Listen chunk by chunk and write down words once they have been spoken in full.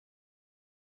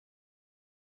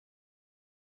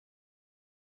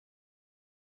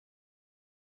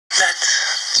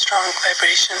strong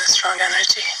vibration, a strong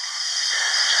energy.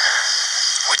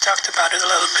 We talked about it a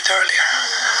little bit earlier.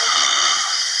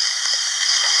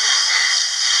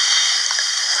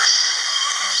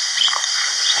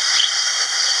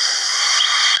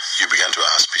 You began to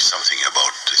ask me something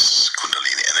about this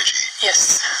Kundalini energy.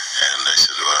 Yes. And I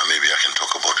said, well, maybe I can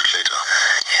talk about it later.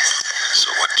 Yes.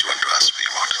 So what do you want to ask me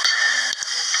about it?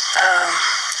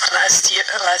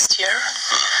 Last year,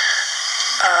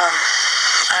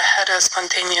 I had a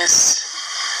spontaneous,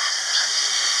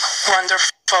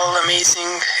 wonderful,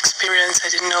 amazing experience. I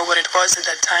didn't know what it was at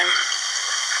that time.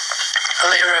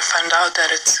 Later I found out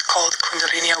that it's called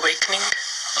Kundalinii awakening.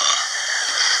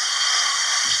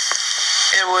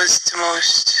 It was the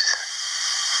most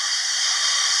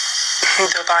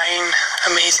divine,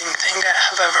 amazing thing I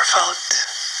have ever felt.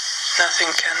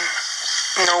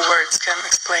 No words can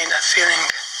explain that feeling.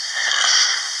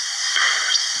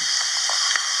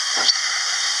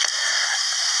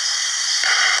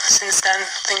 Since then,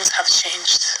 things have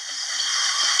changed.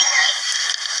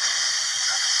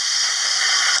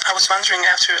 I was wondering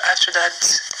after that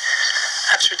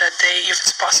day if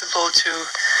it's possible to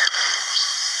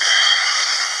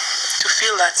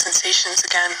feel that sensations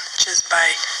again just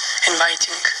by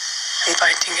inviting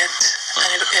it,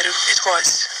 and it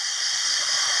was.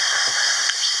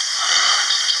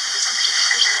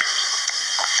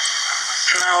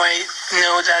 Now I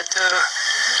know that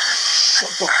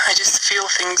I just feel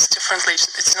things differently.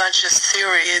 It's not just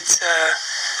theory, it's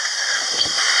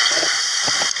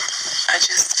I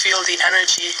just feel the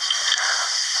energy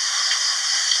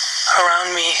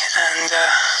around me, and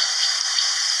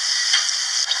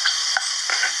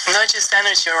not just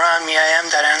energy around me, I am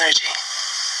that energy.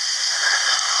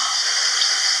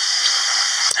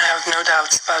 I have no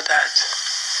doubts about that,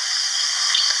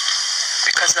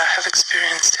 because I have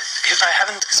experienced it. If I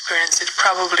haven't experienced it,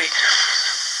 probably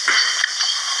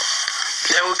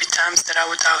there will be times that I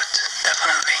would doubt,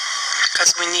 definitely,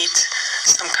 because we need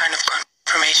some kind of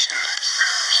confirmation,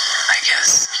 I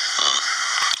guess.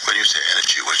 When you say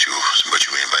energy, what you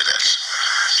mean by that?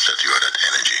 That you are that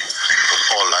energy? But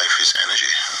all life is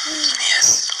energy.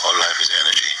 Yes. All life is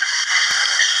energy.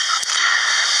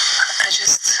 I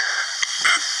just...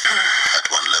 At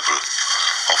one level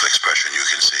of expression, you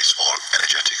can say it's all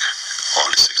energetic, all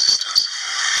its existence.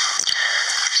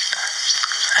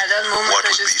 At that moment, what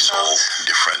I would just be so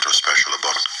different or special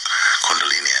about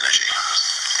Kundalini energy?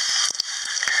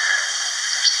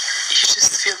 You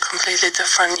just feel completely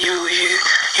different. You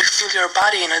feel your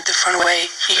body in a different way.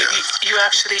 You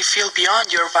actually feel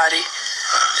beyond your body.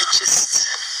 It just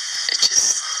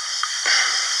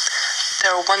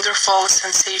there are wonderful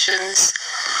sensations.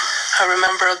 I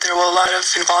remember there were a lot of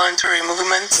involuntary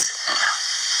movements.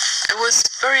 It was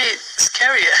very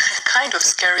scary, kind of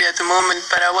scary at the moment,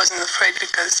 but I wasn't afraid,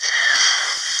 because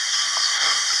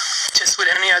just with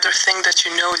any other thing that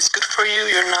you know is good for you,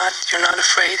 you're not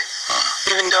afraid.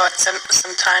 Even though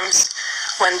sometimes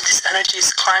when this energy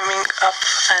is climbing up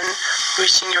and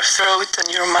reaching your throat and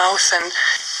your mouth, and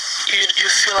you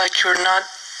feel like you're not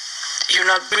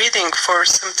breathing for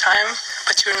some time,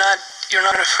 but you're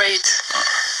not afraid.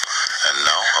 And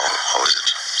now, how is it?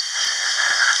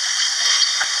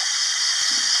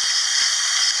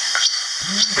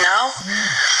 Now,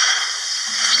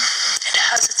 it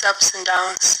has its ups and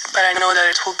downs, but I know that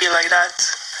it will be like that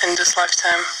in this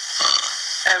lifetime.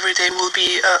 Every day will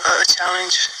be a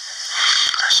challenge.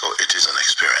 So it is an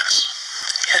experience.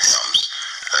 Yes.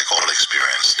 Like all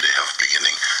experience, they have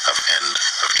beginning, have end,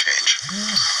 have change.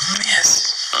 Yes.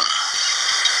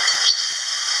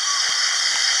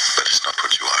 But it's not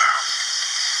what you are.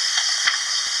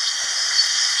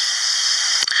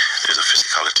 There's a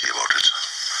physicality about it.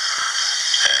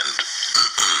 And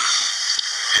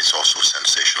it's also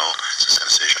sensational. It's a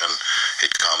sensation.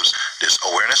 It comes. There's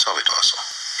awareness of it also.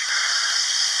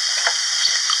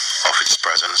 Of its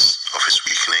presence, of its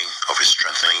weakening, of its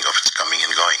strengthening, of its coming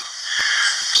and going.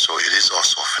 So it is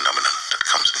also a phenomenon that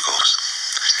comes and goes.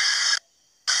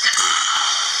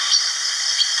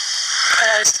 But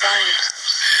that's fine.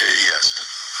 Yes.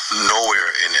 Nowhere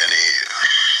in any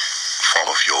form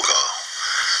of yoga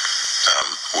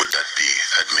would that be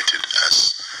admitted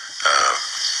as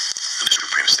the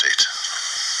supreme state.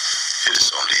 It is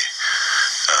only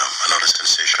another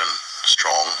sensation,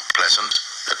 strong, pleasant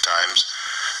at times,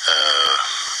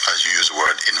 as you use the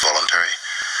word involuntary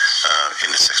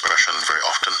in its expression very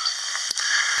often.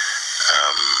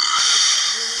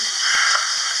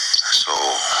 So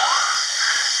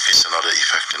it's another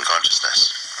effect in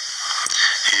consciousness.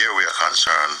 Here we are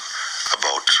concerned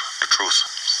about the truth,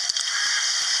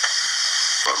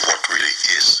 but what really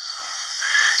is,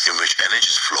 in which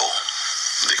energies flow,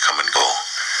 they come and go,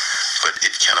 but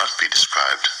it cannot be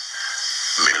described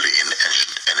merely in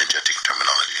energetic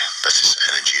terminology. That is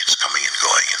energy, it's coming and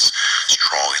going, it's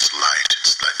strong, it's light,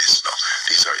 it's like this. No,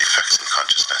 these are effects in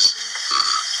consciousness.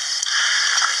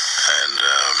 And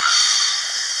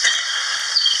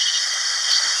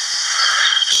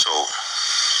so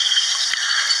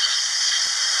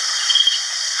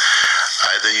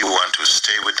either you want to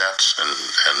stay with that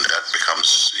and that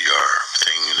becomes your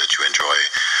thing that you enjoy,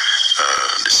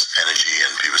 this energy,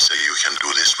 and people say you can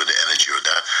do this with the energy or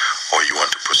that, or you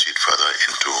want to proceed further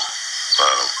into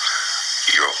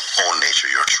your own nature,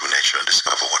 your true nature, and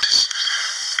discover what is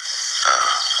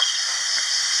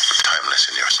timeless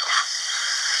in yourself,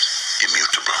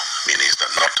 immutable, meaning it's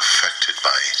not affected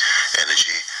by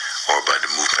energy or by the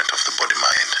movement of the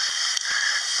body-mind,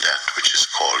 that which is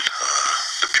called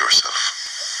the pure self.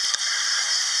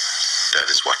 That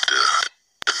is what the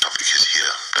topic is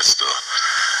here. That's the,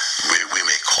 we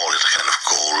may call it a kind of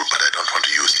goal, but I don't want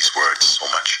to use these words so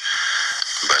much.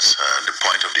 But the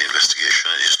point of the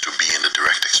investigation is to be in the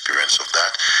direct experience of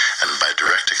that. And by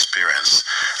direct experience,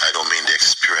 I don't mean the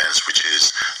experience which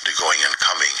is the going and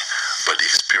coming, but the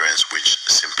experience which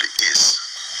simply is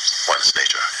one's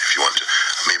nature. If you want to,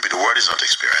 maybe the word is not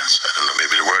experience. I don't know,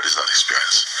 maybe the word is not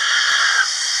experience.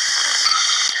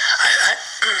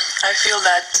 I feel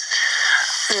that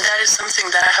that is something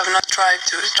that I have not tried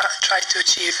to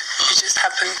achieve. It just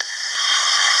happened.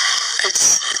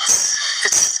 It's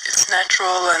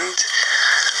natural, and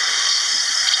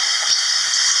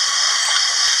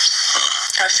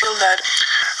I feel that.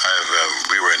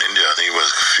 We were in India, I think it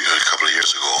was a couple of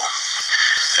years ago,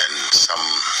 and a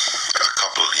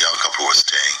young couple was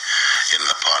staying in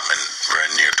an apartment very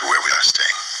near to where we are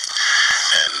staying.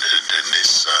 And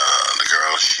the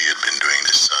girl, she had been doing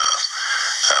this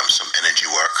some energy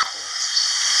work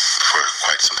for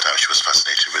quite some time. She was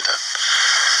fascinated with that.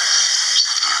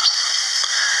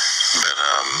 But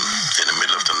in the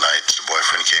middle of the night, the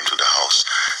boyfriend came to the house,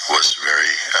 was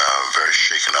very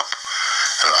shaken up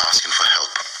and asking for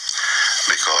help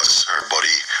because her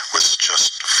body was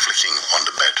just flicking on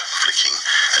the bed,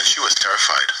 and she was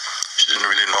terrified. She didn't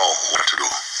really know what to do.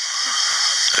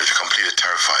 She was completely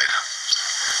terrified.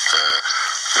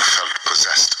 Felt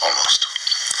possessed almost,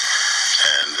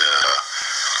 and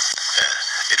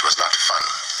it was not fun.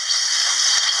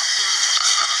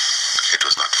 It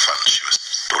was not fun. She was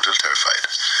totally terrified,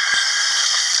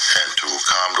 and to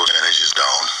calm those energies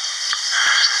down,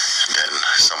 and then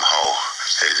somehow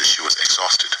she was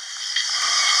exhausted.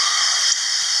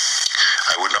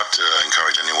 I would not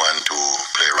encourage anyone to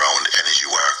play around energy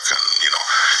work and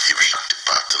even Shakti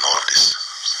Path and all of this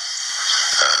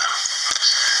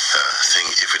thing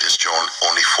if it is shown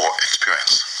only for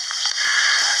experience.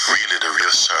 Really, the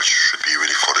real search should be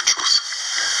really for the truth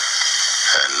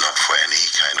and not for any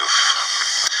kind of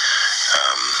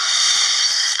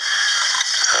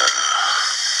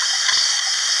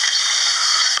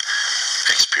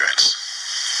experience.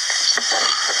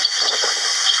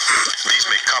 These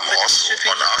may come also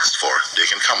unasked for. They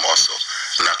can come also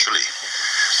naturally.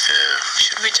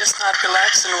 Should we just not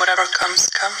relax and whatever comes,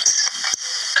 comes?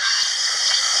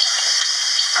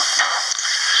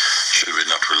 Should we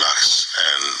not relax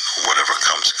and whatever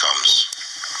comes, comes?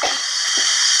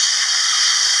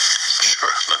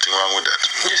 Sure, nothing wrong with that.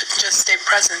 Just stay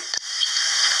present.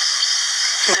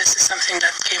 This is something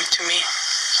that came to me.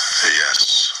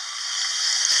 Yes.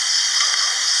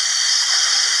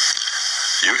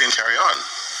 You can carry on.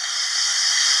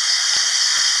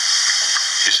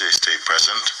 You say stay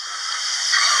present.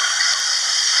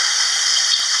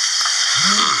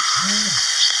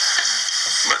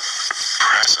 But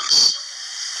presence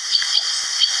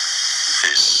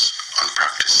is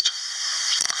unpracticed.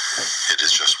 It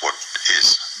is just what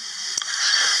is.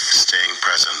 Staying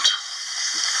present,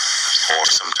 or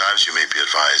sometimes you may be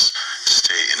advised to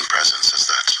stay in presence as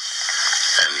that.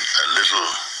 And a little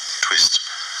twist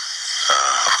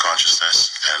of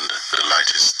consciousness, and the light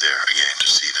is there again to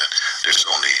see that there's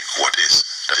only what is.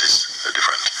 That is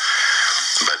different.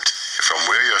 But from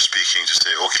where you're speaking to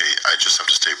say, okay, I just have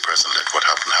to stay present, let what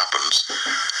happens,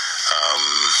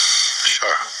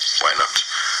 sure, why not?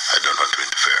 I don't want to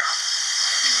interfere.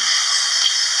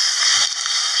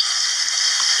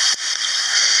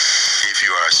 If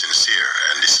you are sincere,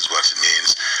 and this is what it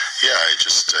means, yeah, I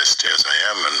stay as I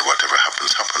am, and whatever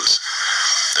happens, happens,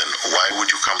 then why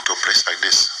would you come to a place like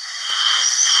this?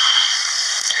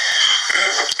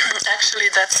 Actually,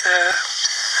 that's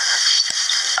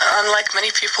unlike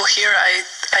many people here, I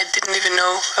didn't even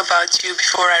know about you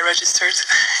before I registered.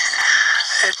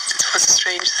 It was a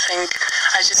strange thing.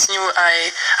 I just knew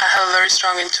I have a very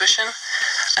strong intuition,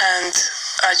 and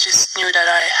I just knew that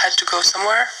I had to go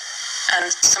somewhere,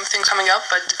 and something coming up,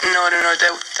 but no,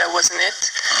 that wasn't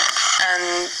it.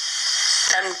 And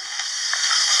then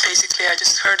basically I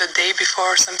just heard a day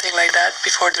before, something like that,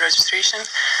 before the registration,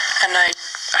 and I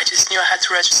just knew I had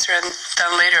to register, and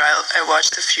then later I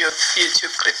watched a few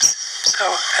YouTube clips, so,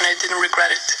 and I didn't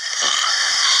regret it.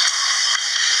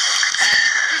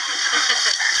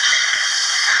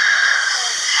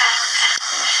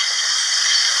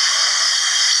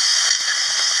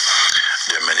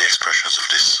 There are many expressions of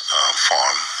this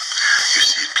form. You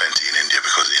see it plenty in India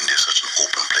because India is such an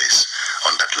open place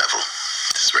on that level.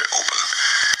 It's very open,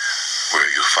 where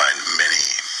you find many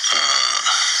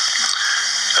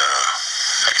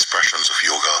expressions of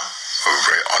yoga are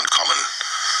very uncommon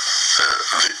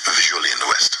visually in the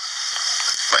West.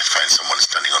 You might find someone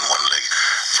standing on one leg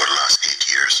for the last 8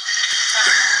 years,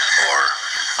 or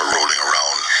rolling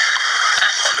around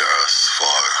on the earth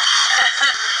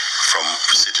from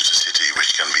city to city,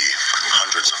 which can be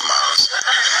hundreds of miles,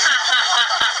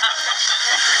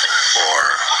 or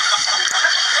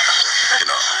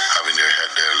having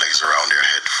their legs around their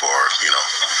head for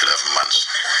 11 months.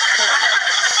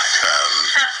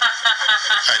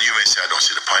 And you may say, I don't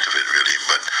see the point of it really,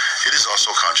 but it is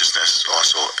also consciousness,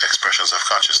 also expressions of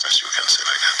consciousness, you can say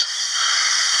like that.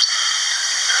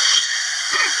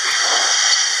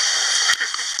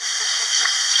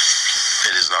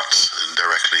 It is not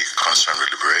directly concerned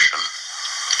with liberation,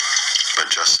 but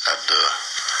just at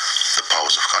the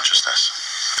powers of consciousness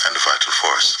and the vital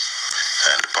force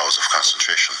and the powers of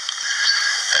concentration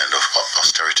and of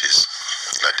austerities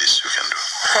like this you can do.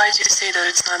 Why do you say that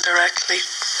it's not directly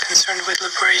concerned with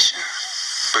liberation?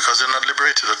 Because they're not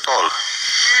liberated at all.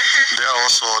 There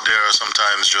are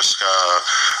sometimes just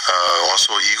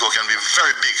also ego can be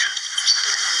very big.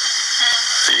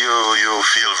 You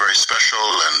feel very special,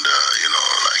 and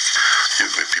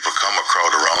people come, a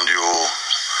crowd around you,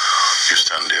 you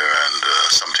stand there, and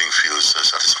something feels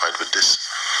satisfied with this.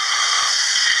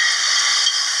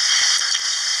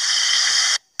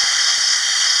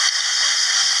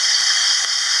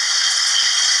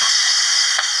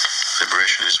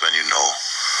 Liberation is when you know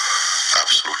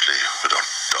absolutely, without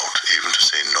doubt. Even to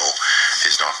say no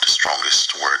is not the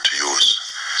strongest word to use.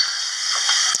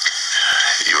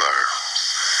 You are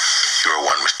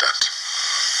one with that.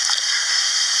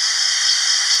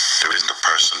 There isn't a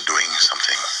person doing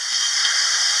something.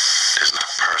 There's not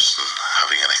a person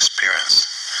having an experience.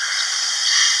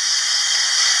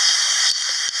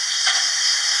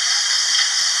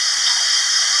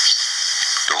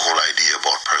 The whole idea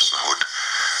about personhood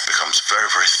becomes very,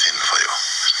 very thin for you.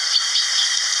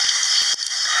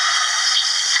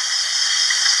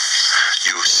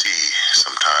 You see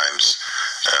sometimes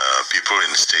people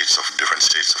in different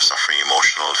states of suffering,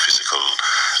 emotional, physical,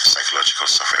 psychological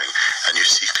suffering, and you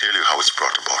see clearly how it's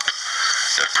brought about.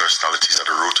 That personality is at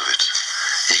the root of it.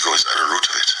 Ego is at the root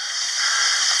of it.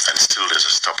 And still there's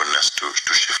a stubbornness to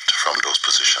shift from those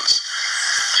positions.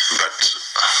 But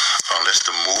unless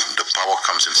the power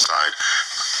comes inside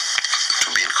to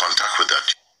be in contact with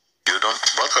that, you don't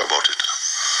bother about it.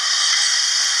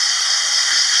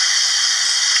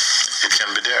 It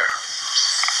can be there.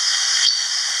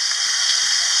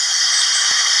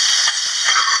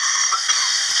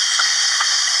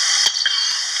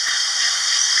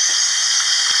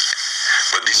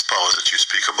 But these powers that you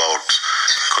speak about,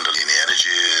 Kundalini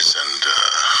energies, and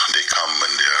they come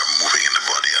and they are moving in the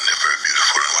body and they're very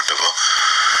beautiful and whatever.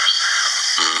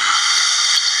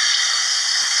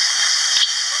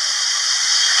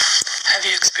 Have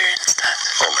you experienced that?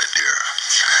 Oh my dear,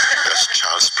 that's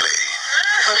child's play.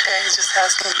 Okay, just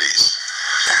asking. Please.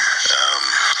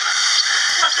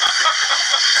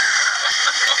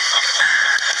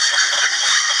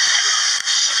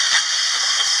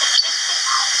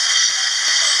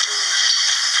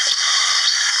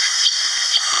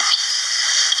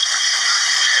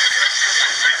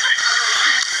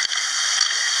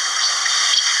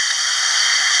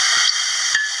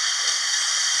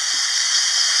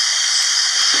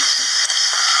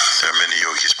 There are many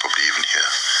yogis, probably even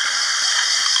here,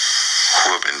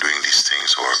 who have been doing these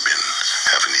things or have been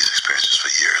having these experiences for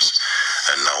years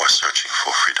and now are searching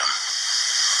for freedom.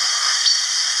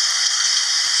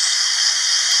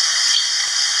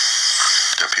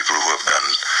 There are people who have done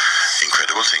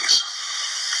incredible things,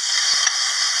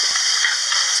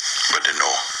 but they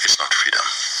know it's not freedom.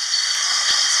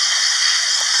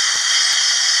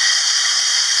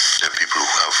 There are people who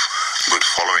have good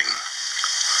following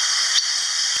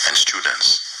and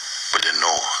students, but they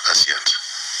know as yet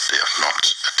they have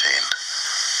not attained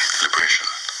liberation.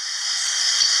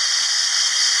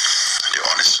 And they're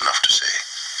honest enough to say.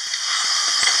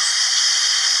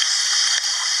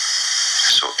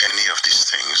 So any of these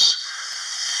things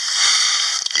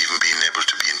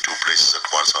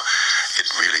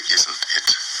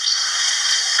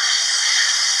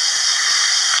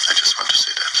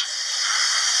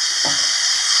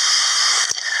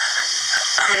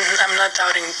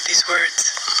doubting these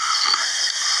words.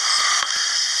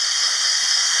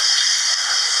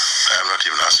 I'm not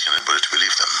even asking anybody to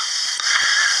believe them.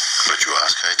 But you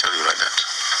ask, I tell you like that.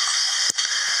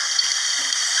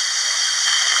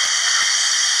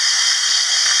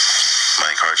 My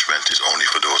encouragement is only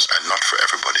for those and not for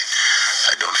everybody.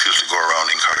 I don't feel to go around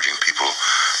encouraging people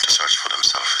to search for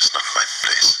themselves. It's not my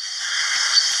place.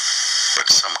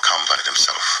 But some come by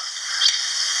themselves.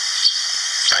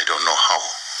 I don't know how.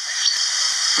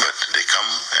 But they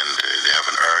come and they have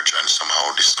an urge, and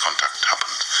somehow this contact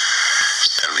happened.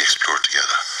 And we explore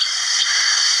together.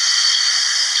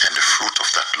 And the fruit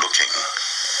of that looking